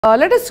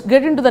Let us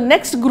get into the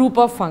next group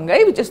of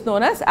fungi, which is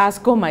known as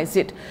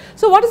Ascomycetes.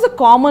 So, what is the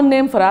common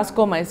name for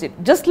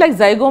Ascomycetes? Just like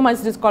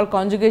Zygomycetes is called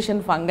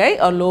conjugation fungi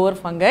or lower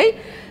fungi.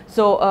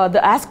 So, the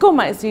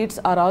Ascomycetes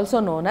are also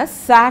known as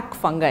sac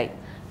fungi,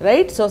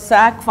 right. So,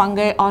 sac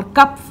fungi or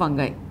cup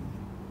fungi,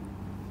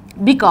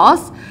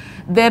 because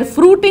their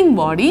fruiting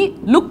body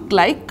look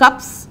like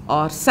cups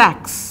or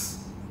sacs.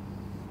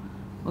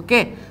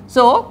 Okay.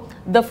 So,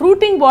 the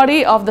fruiting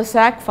body of the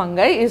sac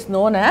fungi is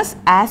known as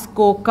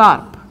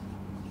ascocarp.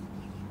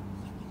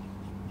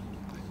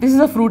 This is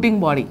the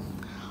fruiting body.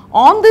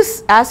 On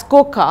this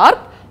ascocarp,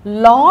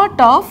 lot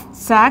of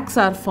sacs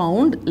are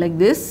found like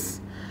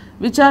this,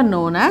 which are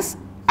known as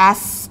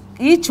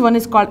each one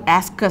is called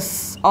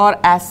ascus or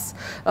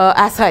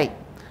asci,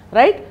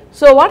 right.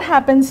 So, what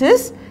happens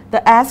is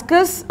the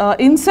ascus,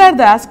 inside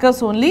the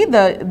ascus only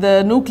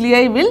the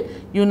nuclei will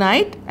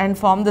unite and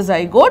form the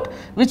zygote,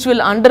 which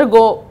will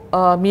undergo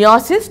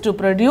meiosis to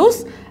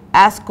produce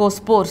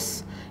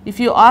ascospores. If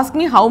you ask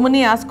me how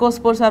many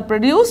ascospores are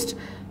produced,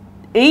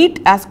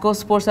 8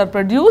 ascospores are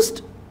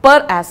produced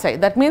per asci.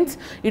 That means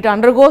it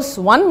undergoes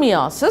one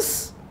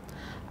meiosis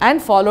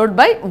and followed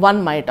by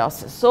one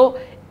mitosis. So,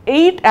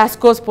 8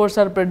 ascospores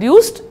are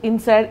produced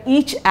inside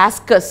each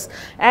ascus,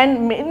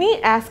 and many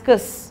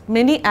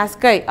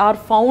asci are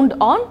found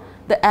on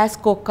the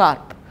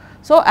ascocarp.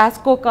 So,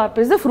 ascocarp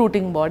is the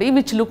fruiting body,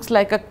 which looks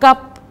like a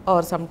cup,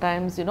 or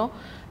sometimes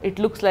it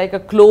looks like a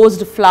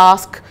closed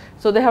flask.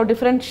 So, they have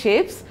different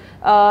shapes.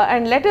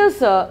 And let us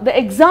the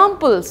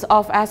examples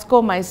of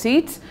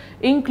Ascomycetes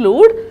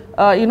include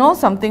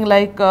something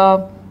like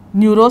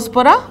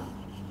Neurospora.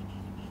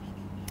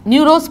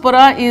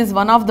 Neurospora is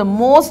one of the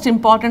most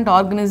important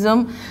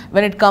organism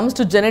when it comes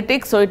to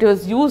genetics. So, it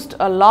was used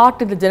a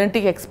lot in the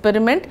genetic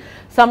experiment.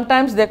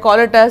 Sometimes they call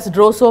it as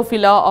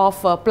Drosophila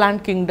of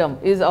plant kingdom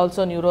is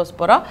also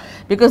Neurospora,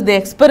 because they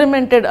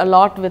experimented a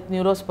lot with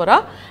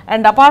Neurospora.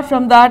 And apart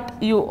from that,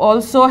 you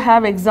also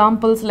have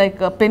examples like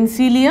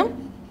Penicillium.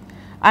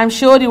 I am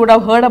sure you would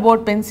have heard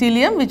about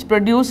Penicillium, which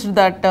produced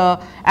that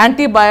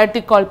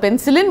antibiotic called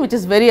penicillin, which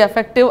is very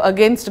effective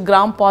against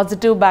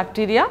gram-positive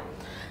bacteria.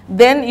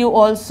 Then you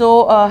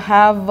also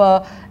have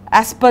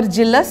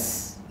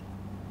Aspergillus,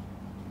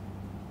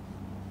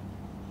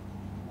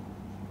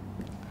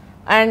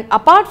 and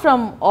apart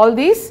from all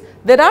these,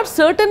 there are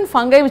certain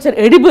fungi which are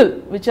edible,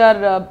 which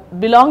are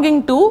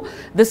belonging to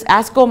this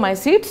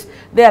Ascomycetes.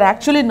 They are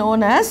actually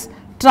known as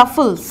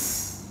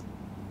truffles.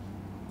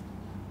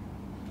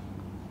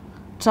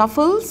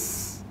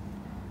 Truffles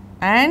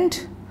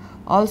and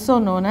also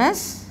known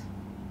as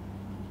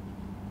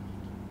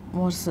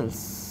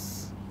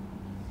morsels.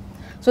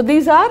 So,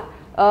 these are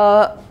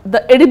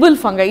the edible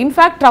fungi. In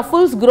fact,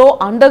 truffles grow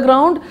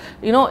underground.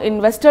 In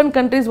western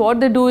countries what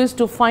they do is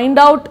to find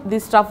out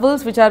these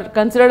truffles, which are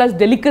considered as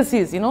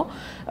delicacies.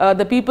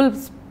 The people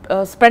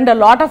spend a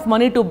lot of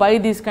money to buy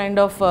these kind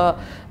of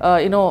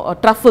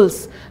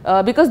truffles,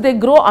 because they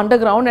grow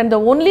underground, and the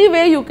only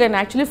way you can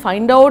actually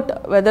find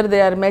out whether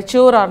they are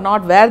mature or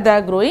not, where they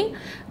are growing,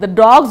 the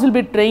dogs will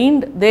be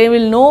trained. They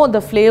will know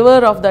the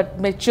flavor of that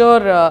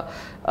mature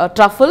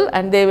truffle,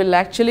 and they will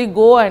actually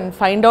go and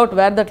find out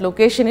where that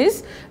location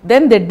is.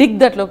 Then they dig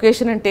that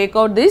location and take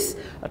out these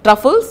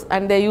truffles,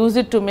 and they use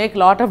it to make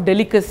lot of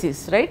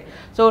delicacies, right.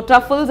 So,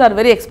 truffles are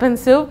very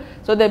expensive.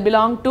 So, they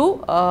belong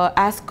to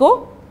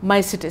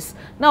Ascomycetes.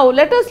 Now,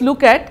 let us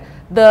look at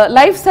the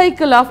life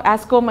cycle of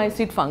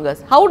Ascomycete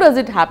fungus. How does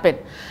it happen?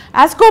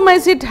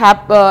 Ascomycete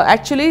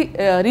actually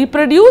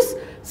reproduce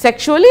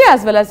sexually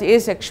as well as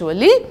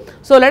asexually.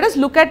 So, let us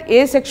look at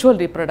asexual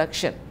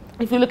reproduction.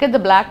 If you look at the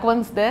black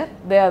ones there,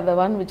 they are the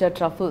one which are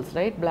truffles,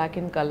 right, black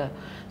in color.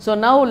 So,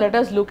 now let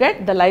us look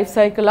at the life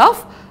cycle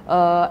of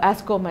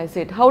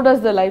Ascomycete. How does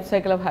the life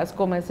cycle of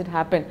Ascomycete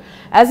happen?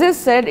 As I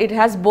said, it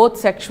has both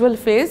sexual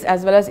phase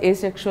as well as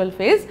asexual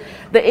phase.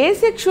 The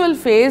asexual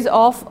phase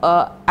of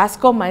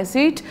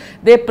Ascomycete,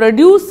 they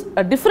produce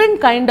a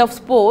different kind of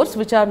spores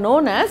which are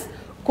known as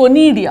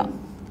conidia.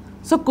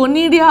 So,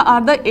 conidia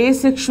are the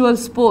asexual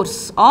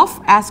spores of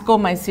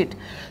Ascomycete.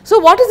 So,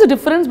 what is the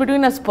difference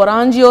between a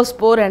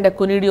sporangiospore and a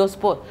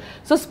conidiospore?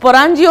 So,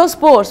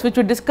 sporangiospores, which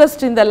we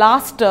discussed in the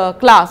last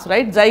class,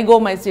 right,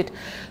 Zygomycete.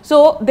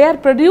 So, they are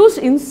produced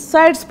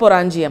inside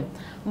sporangium,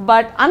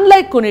 but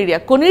unlike conidia,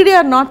 conidia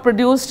are not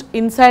produced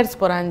inside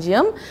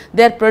sporangium,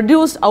 they are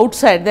produced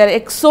outside, they are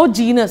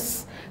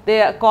exogenous.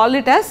 They call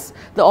it as,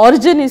 the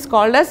origin is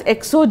called as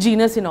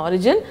exogenous in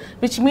origin,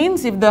 which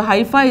means if the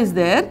hypha is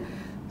there,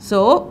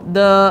 so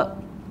the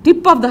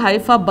tip of the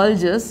hypha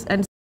bulges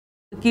and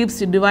keeps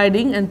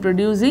dividing and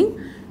producing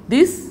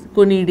these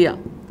conidia.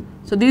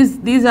 So,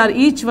 these are,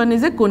 each one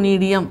is a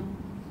conidium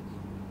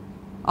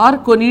or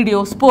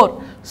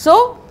conidiospore.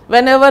 So,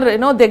 whenever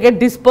they get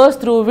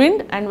dispersed through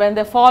wind, and when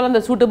they fall on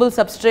the suitable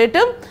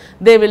substratum,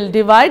 they will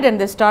divide and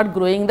they start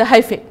growing the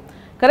hyphae,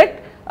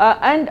 correct.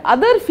 And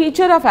other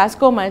feature of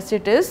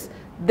Ascomycete is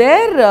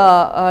their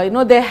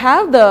they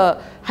have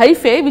the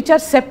hyphae which are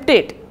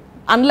septate,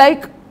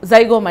 unlike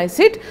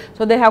Zygomycete.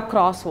 So, they have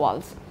cross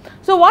walls.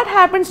 So, what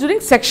happens during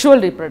sexual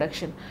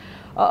reproduction?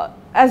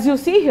 As you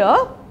see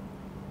here,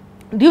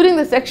 during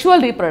the sexual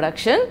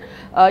reproduction,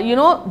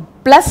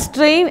 plus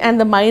strain and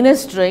the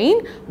minus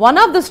strain, one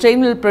of the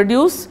strain will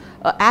produce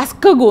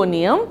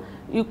ascogonium.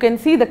 You can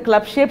see the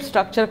club shaped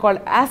structure called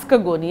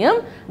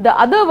ascogonium. The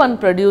other one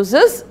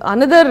produces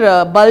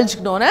another bulge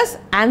known as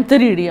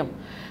antheridium.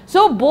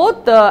 So,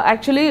 both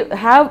actually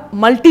have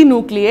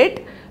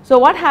multinucleate. So,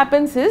 what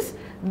happens is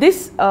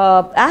this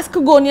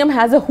ascogonium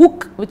has a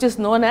hook which is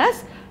known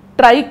as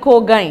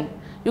tricogyne.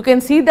 You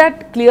can see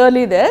that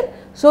clearly there.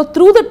 So,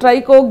 through the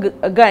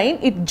tricogyne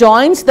it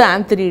joins the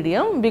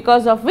antheridium,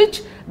 because of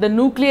which the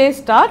nuclei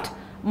start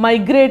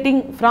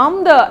migrating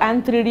from the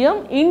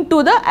antheridium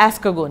into the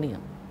ascogonium,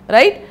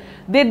 right.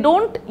 They do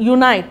not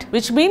unite,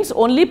 which means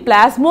only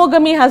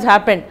plasmogamy has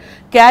happened,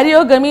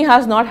 karyogamy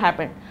has not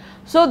happened.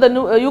 So,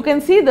 you can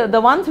see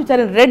the ones which are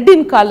in red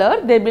in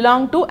color, they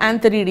belong to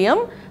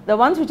antheridium, the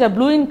ones which are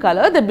blue in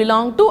color, they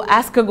belong to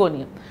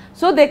ascogonium.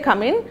 So, they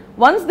come in,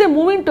 once they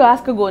move into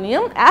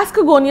ascogonium,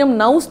 ascogonium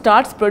now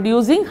starts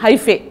producing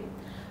hyphae,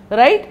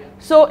 right.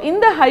 So, in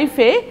the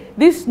hyphae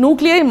these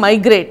nuclei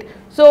migrate.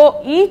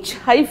 So, each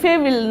hyphae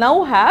will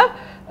now have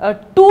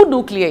 2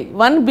 nuclei,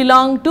 one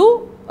belong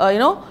to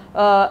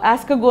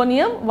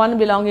ascogonium, one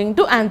belonging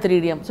to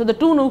antheridium. So, the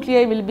 2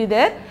 nuclei will be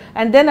there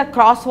and then a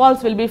cross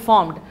walls will be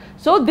formed.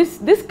 So,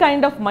 this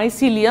kind of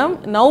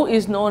mycelium now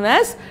is known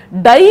as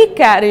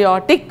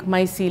dikaryotic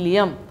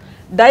mycelium.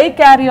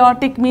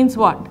 Dikaryotic means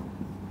what?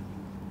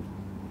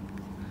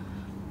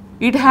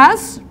 It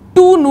has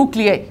 2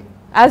 nuclei.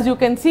 As you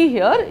can see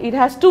here, it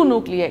has 2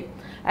 nuclei,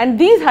 and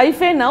these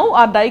hyphae now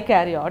are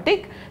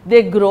dikaryotic.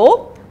 They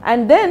grow,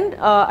 and then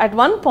at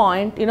one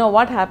point,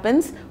 what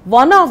happens,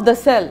 one of the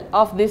cell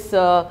of this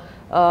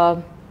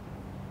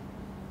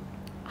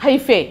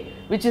hyphae,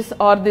 which is,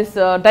 or this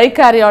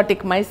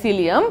dikaryotic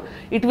mycelium,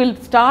 it will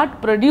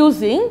start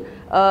producing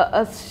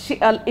a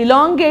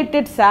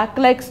elongated sac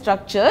like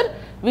structure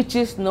which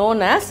is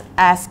known as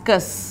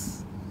ascus.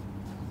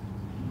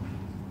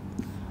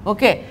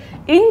 Okay.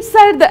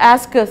 Inside the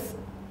ascus,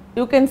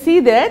 you can see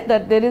there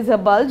that there is a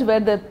bulge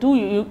where the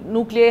 2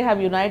 nuclei have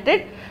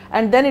united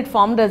and then it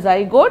formed a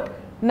zygote.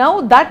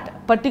 Now,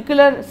 that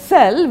particular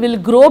cell will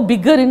grow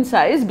bigger in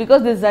size,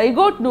 because the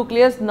zygote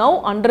nucleus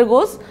now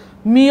undergoes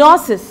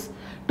meiosis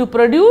to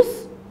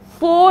produce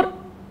 4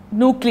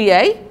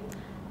 nuclei,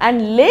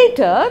 and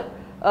later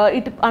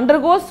it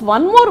undergoes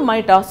one more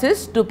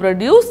mitosis to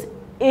produce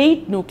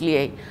 8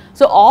 nuclei.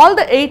 So, all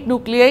the 8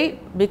 nuclei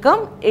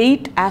become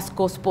 8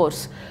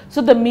 ascospores.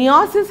 So, the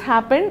meiosis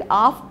happened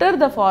after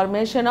the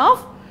formation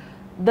of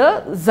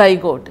the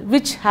zygote,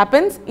 which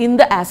happens in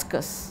the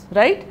ascus,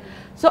 right.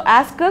 So,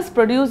 ascus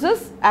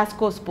produces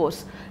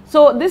ascospores.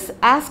 So, this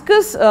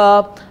ascus,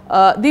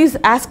 these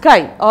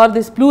asci or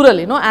this plural,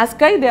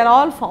 asci, they are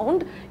all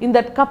found in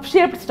that cup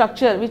shaped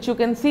structure which you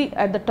can see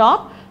at the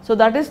top. So,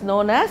 that is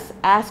known as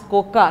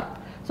ascocarp.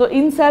 So,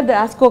 inside the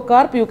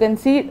ascocarp you can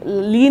see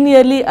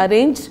linearly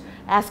arranged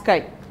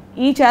asci.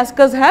 Each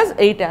ascus has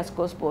 8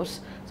 ascospores.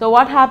 So,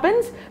 what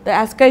happens? The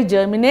asci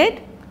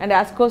germinate and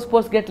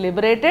ascospores get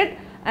liberated,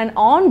 and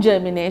on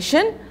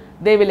germination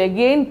they will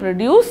again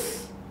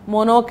produce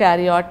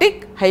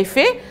monokaryotic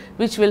hyphae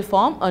which will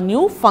form a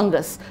new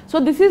fungus. So,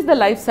 this is the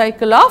life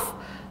cycle of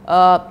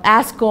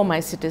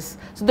Ascomycetes.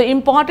 So, the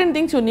important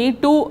things you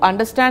need to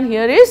understand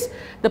here is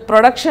the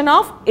production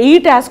of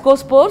 8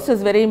 ascospores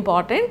is very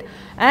important,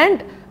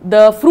 and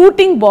the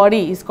fruiting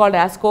body is called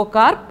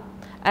ascocarp,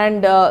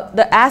 and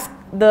the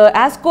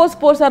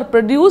ascospores are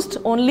produced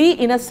only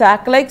in a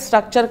sac like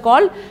structure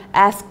called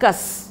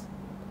ascus,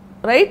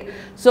 right.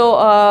 So,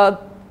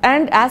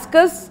 and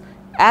ascus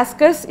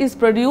is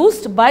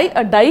produced by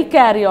a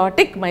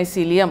dikaryotic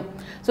mycelium.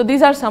 So,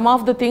 these are some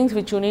of the things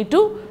which you need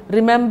to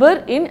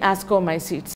remember in Ascomycetes.